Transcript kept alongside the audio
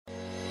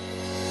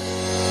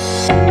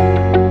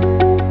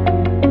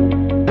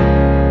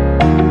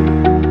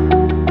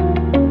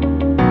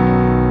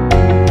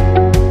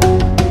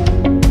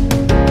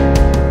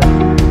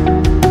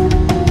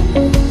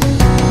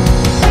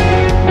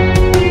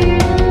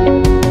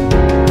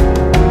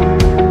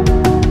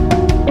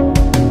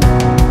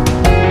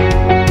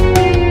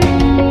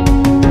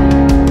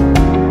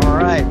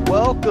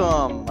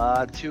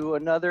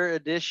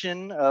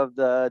edition of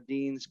the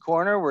Dean's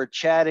Corner. We're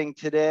chatting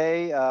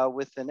today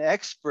with an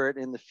expert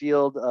in the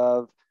field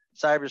of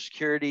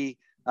cybersecurity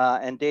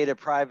and data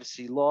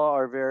privacy law,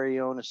 our very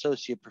own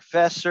Associate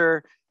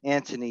Professor,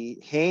 Anthony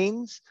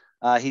Haynes.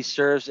 He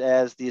serves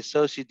as the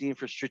Associate Dean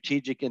for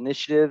Strategic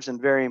Initiatives, and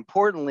very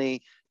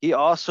importantly, he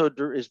also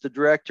is the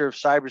Director of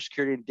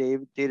Cybersecurity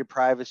and Data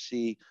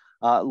Privacy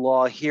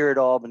Law here at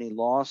Albany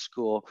Law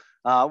School.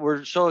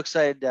 We're so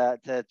excited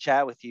to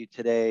chat with you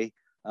today,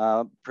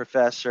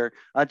 Professor.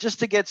 Just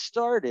to get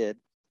started,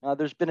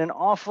 there's been an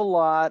awful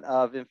lot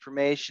of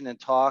information and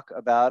talk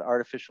about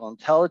artificial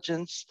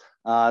intelligence.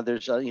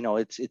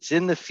 It's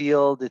in the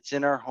field, it's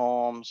in our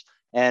homes,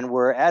 and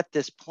we're at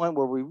this point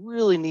where we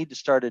really need to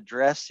start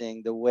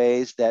addressing the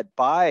ways that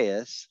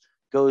bias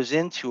goes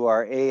into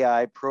our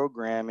AI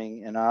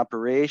programming and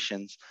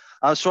operations.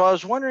 So I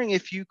was wondering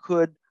if you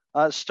could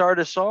start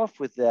us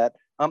off with that.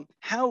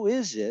 How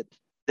is it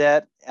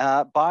that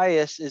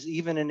bias is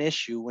even an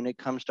issue when it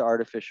comes to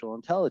artificial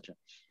intelligence?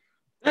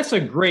 That's a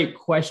great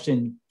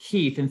question,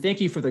 Keith, and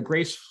thank you for the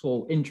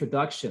graceful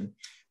introduction.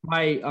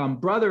 My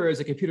brother is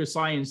a computer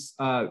science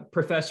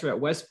professor at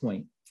West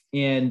Point,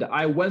 and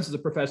I once was a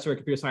professor of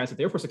computer science at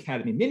the Air Force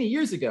Academy many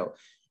years ago.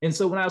 And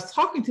so when I was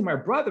talking to my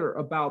brother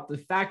about the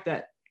fact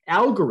that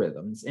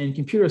algorithms and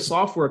computer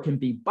software can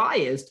be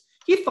biased,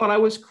 he thought I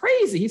was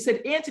crazy. He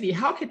said, Anthony,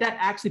 how could that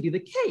actually be the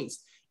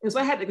case? And so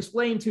I had to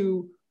explain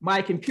to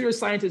my computer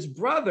scientist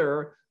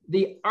brother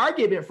the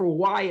argument for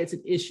why it's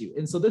an issue.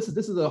 And so this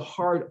is a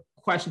hard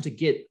question to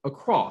get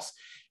across.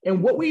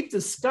 And what we've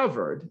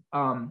discovered,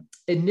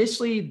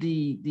 initially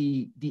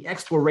the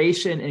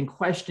exploration and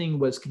questioning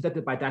was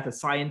conducted by data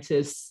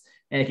scientists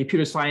and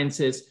computer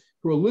scientists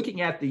who are looking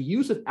at the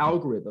use of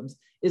algorithms,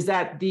 is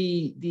that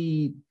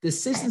the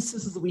decision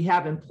systems that we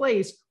have in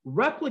place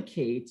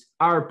replicate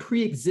our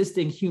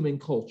pre-existing human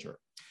culture.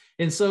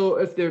 And so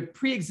if the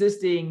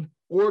pre-existing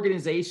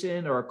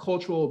organization or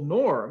cultural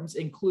norms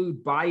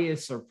include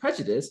bias or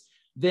prejudice,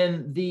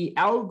 then the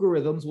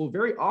algorithms will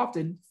very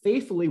often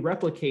faithfully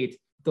replicate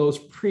those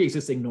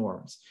pre-existing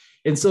norms.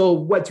 And so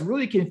what's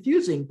really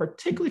confusing,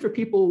 particularly for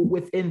people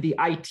within the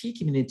IT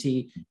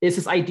community, is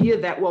this idea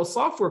that, well,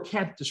 software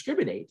can't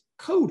discriminate,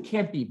 code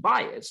can't be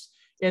biased.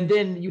 And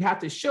then you have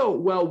to show,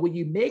 well, when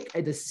you make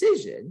a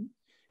decision,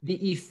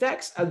 the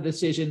effects of the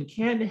decision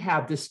can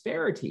have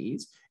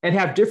disparities and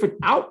have different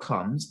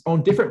outcomes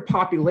on different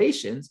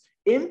populations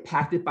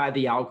impacted by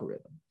the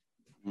algorithm.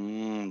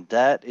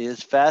 That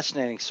is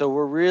fascinating. So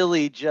we're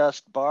really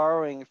just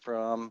borrowing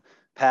from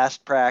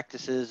past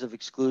practices of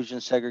exclusion,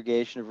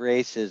 segregation, of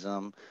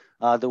racism,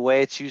 the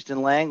way it's used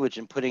in language,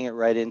 and putting it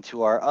right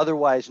into our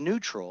otherwise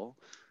neutral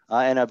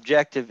and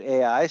objective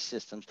AI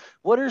systems.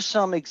 What are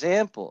some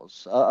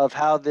examples of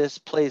how this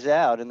plays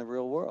out in the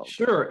real world?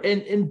 Sure.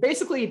 And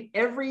basically in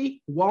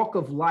every walk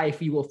of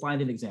life, you will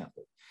find an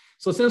example.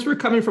 So since we're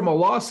coming from a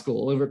law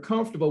school and we're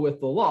comfortable with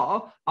the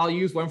law, I'll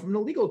use one from the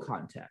legal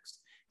context.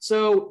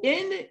 So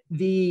in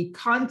the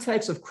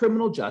context of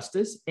criminal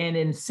justice and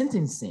in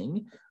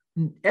sentencing,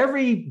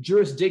 every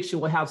jurisdiction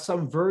will have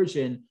some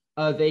version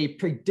of a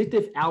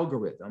predictive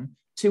algorithm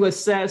to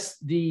assess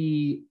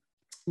the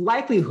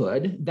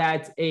likelihood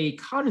that a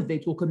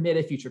convict will commit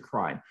a future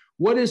crime.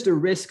 What is the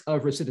risk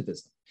of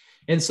recidivism?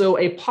 And so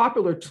a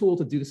popular tool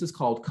to do this is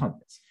called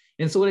COMPAS.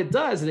 And so what it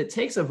does is it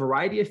takes a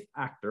variety of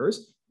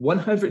factors,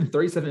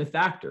 137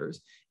 factors,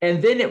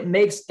 and then it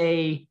makes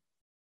a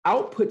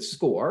output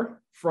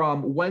score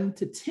from 1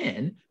 to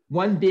 10,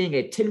 1 being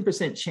a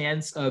 10%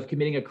 chance of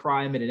committing a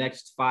crime in the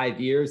next 5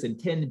 years, and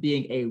 10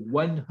 being a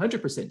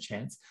 100%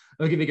 chance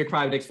of committing a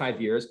crime in the next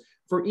 5 years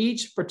for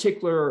each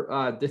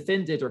particular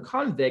defendant or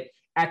convict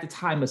at the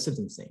time of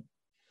sentencing.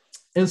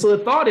 And so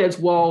the thought is,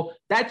 well,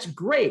 that's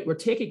great. We're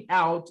taking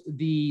out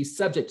the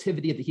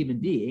subjectivity of the human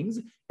beings,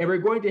 and we're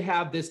going to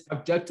have this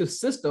objective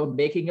system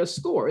making a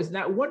score. Isn't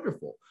that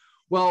wonderful?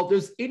 Well,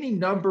 there's any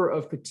number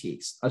of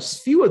critiques. A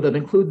few of them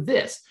include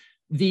this.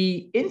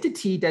 The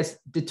entity that's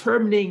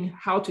determining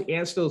how to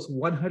answer those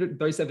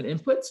 137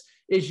 inputs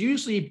is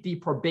usually the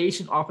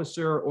probation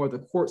officer or the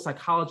court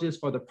psychologist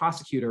or the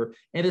prosecutor,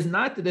 and is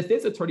not the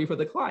defense attorney for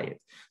the client.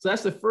 So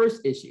that's the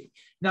first issue.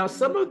 Now,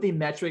 some of the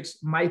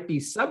metrics might be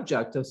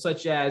subjective,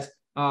 such as,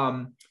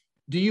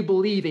 do you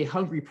believe a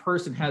hungry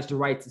person has the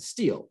right to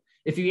steal?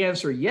 If you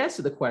answer yes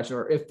to the question,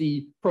 or if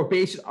the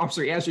probation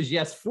officer answers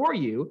yes for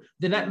you,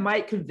 then that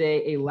might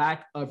convey a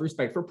lack of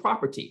respect for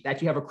property,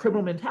 that you have a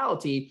criminal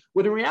mentality,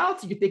 when in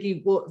reality, you're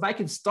thinking, well, if I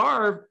can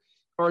starve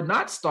or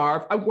not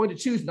starve, I'm going to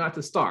choose not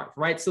to starve,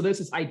 right? So there's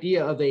this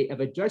idea of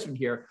a judgment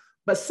here.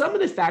 But some of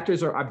the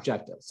factors are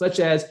objective, such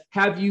as,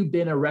 have you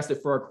been arrested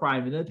for a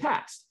crime in the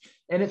past?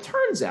 And it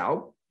turns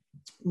out,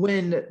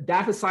 when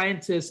data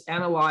scientists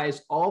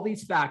analyzed all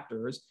these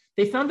factors,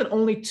 they found that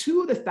only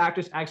 2 of the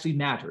factors actually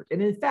mattered, and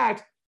in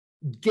fact,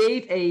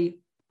 gave a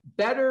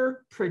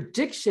better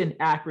prediction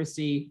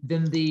accuracy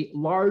than the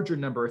larger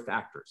number of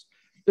factors.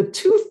 The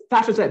 2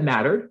 factors that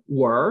mattered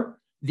were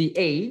the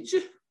age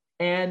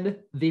and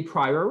the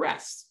prior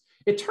arrests.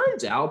 It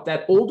turns out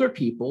that older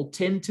people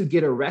tend to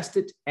get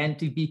arrested and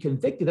to be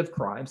convicted of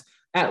crimes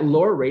at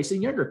lower rates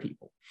than younger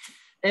people.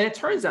 And it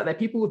turns out that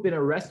people who've been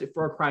arrested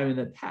for a crime in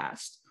the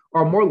past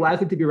are more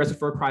likely to be arrested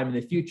for a crime in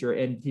the future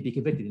and to be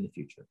convicted in the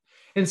future.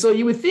 And so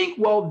you would think,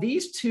 well,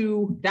 these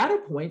two data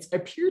points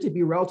appear to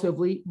be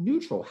relatively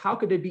neutral. How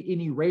could there be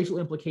any racial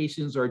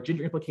implications or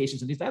gender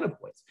implications in these data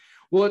points?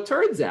 Well, it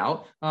turns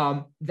out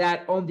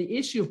that on the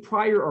issue of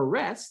prior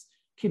arrests,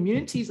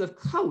 communities of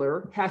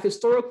color have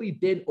historically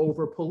been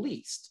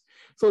over-policed.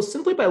 So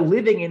simply by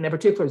living in a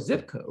particular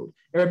zip code,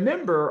 and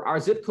remember, our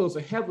zip codes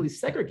are heavily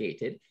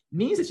segregated,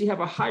 means that you have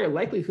a higher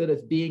likelihood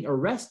of being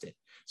arrested.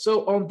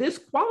 So on this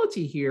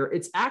quality here,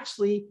 it's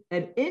actually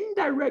an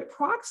indirect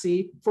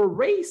proxy for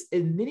race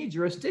in many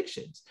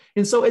jurisdictions.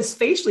 And so it's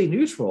facially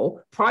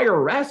neutral. Prior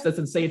arrest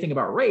doesn't say anything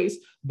about race,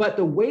 but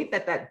the way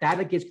that that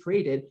data gets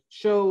created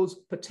shows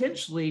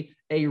potentially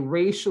a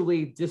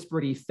racially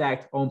disparate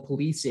effect on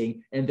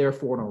policing and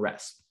therefore an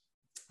arrest.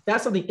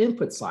 That's on the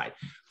input side.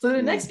 So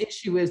the next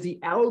issue is the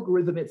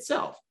algorithm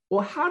itself.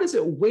 Well, how does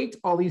it weight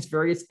all these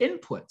various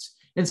inputs?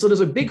 And so there's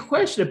a big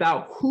question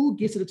about who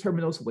gets to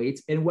determine those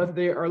weights and whether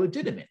they are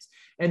legitimate.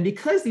 And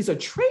because these are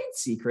trade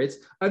secrets,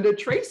 under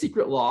trade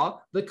secret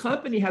law, the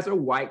company has a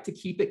right to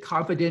keep it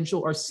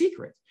confidential or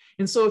secret.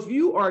 And so if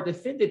you are a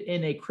defendant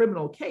in a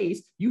criminal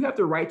case, you have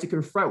the right to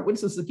confront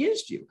witnesses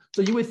against you.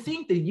 So you would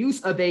think the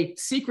use of a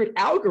secret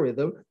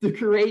algorithm to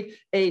create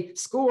a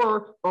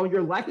score on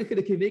your likelihood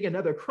of committing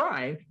another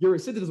crime, your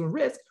recidivism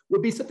risk,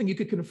 would be something you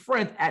could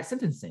confront at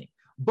sentencing.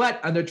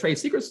 But under trade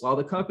secrets law,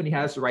 the company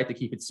has the right to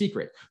keep it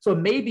secret. So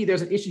maybe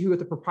there's an issue here with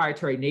the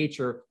proprietary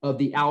nature of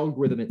the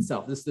algorithm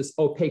itself, this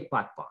opaque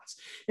black box.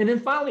 And then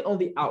finally on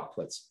the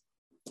outputs.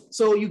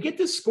 So you get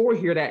this score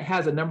here that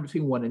has a number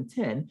between 1 and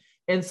 10.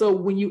 And so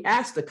when you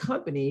ask the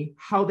company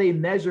how they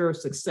measure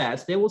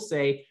success, they will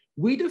say,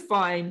 we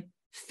define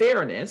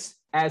fairness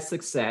as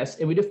success,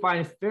 and we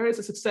define fairness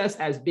as success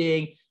as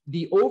being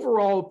the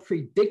overall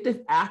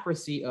predictive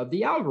accuracy of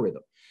the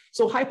algorithm.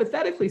 So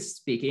hypothetically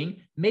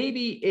speaking,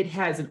 maybe it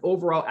has an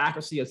overall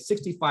accuracy of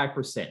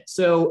 65%.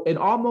 So in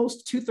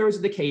almost 2/3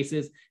 of the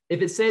cases,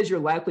 if it says you're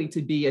likely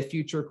to be a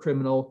future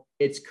criminal,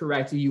 it's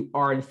correct. You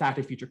are in fact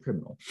a future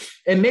criminal.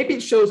 And maybe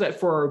it shows that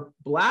for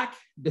Black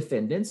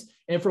defendants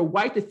and for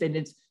white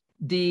defendants,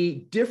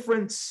 the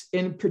difference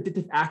in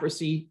predictive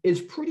accuracy is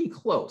pretty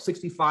close,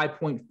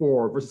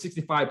 65.4 versus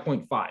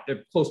 65.5.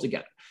 They're close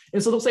together.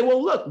 And so they'll say,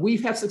 well, look, we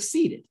have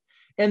succeeded.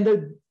 And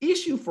the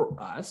issue for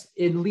us,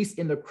 at least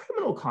in the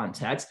criminal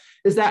context,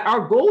 is that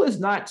our goal is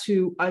not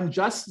to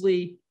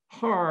unjustly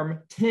harm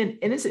 10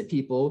 innocent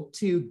people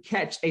to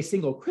catch a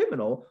single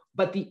criminal,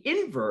 but the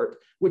invert,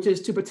 which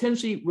is to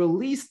potentially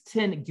release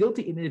 10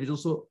 guilty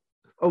individuals to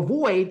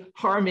avoid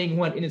harming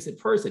one innocent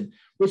person,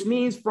 which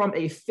means from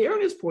a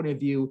fairness point of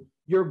view,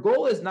 your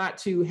goal is not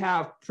to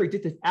have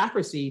predictive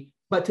accuracy,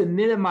 but to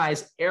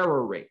minimize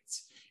error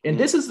rates. And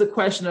this is the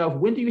question of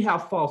when do you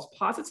have false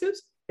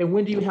positives and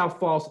when do you have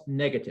false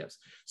negatives?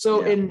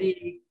 So in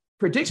the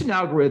prediction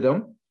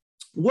algorithm,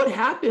 what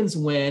happens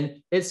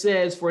when it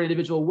says for an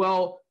individual,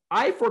 well,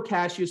 I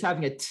forecast you as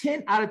having a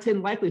 10 out of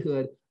 10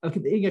 likelihood of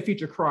committing a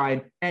future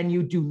crime, and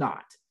you do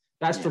not.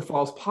 That's for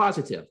false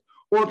positive.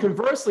 Or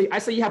conversely, I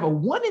say you have a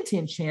 1 in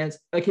 10 chance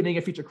of committing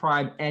a future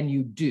crime, and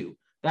you do.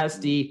 That's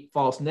the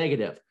false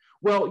negative.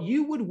 Well,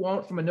 you would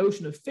want, from a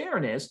notion of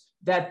fairness,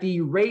 that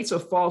the rates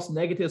of false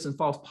negatives and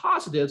false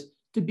positives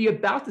to be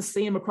about the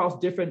same across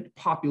different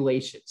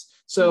populations.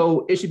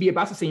 So it should be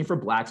about the same for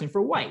Blacks and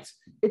for whites.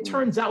 It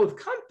turns out with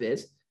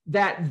COMPAS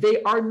that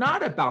they are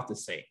not about the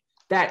same.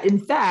 That in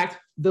fact,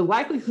 the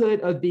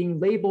likelihood of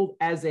being labeled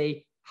as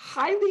a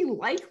highly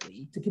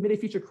likely to commit a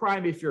future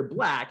crime if you're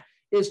Black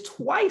is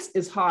twice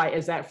as high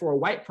as that for a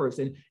white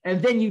person,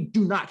 and then you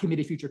do not commit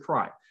a future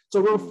crime.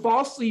 So we're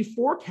falsely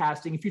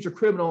forecasting future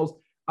criminals,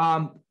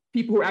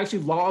 people who are actually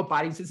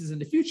law-abiding citizens in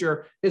the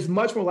future, is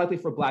much more likely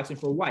for Blacks and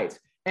for whites.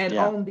 And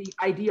on the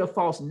idea of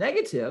false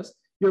negatives,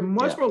 you're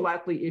much more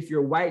likely if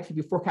you're white to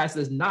be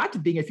forecasted as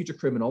not being a future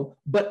criminal,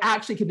 but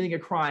actually committing a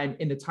crime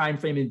in the time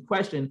frame in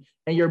question,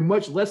 and you're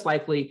much less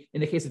likely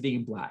in the case of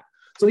being Black.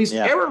 So these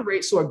error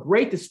rates show a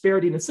great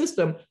disparity in the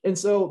system. And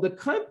so the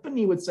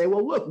company would say,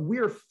 well, look,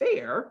 we're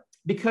fair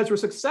because we're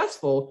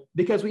successful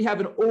because we have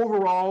an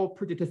overall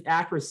predictive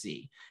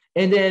accuracy.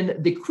 And then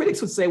the critics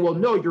would say, well,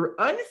 no, you're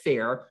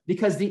unfair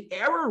because the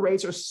error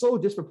rates are so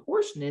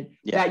disproportionate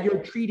that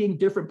you're treating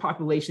different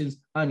populations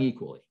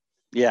unequally.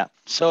 Yeah.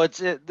 So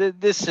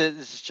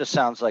this just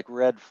sounds like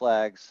red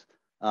flags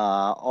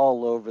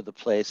all over the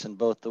place, in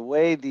both the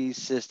way these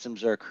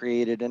systems are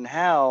created and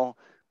how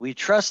we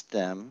trust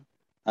them,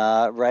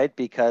 right?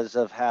 Because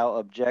of how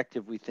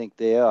objective we think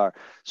they are.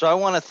 So I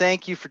want to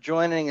thank you for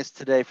joining us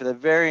today for the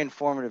very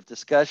informative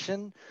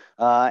discussion,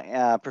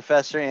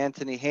 Professor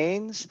Anthony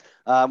Haynes.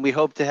 We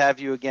hope to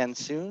have you again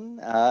soon,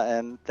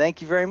 and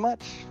thank you very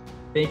much.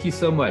 Thank you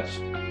so much.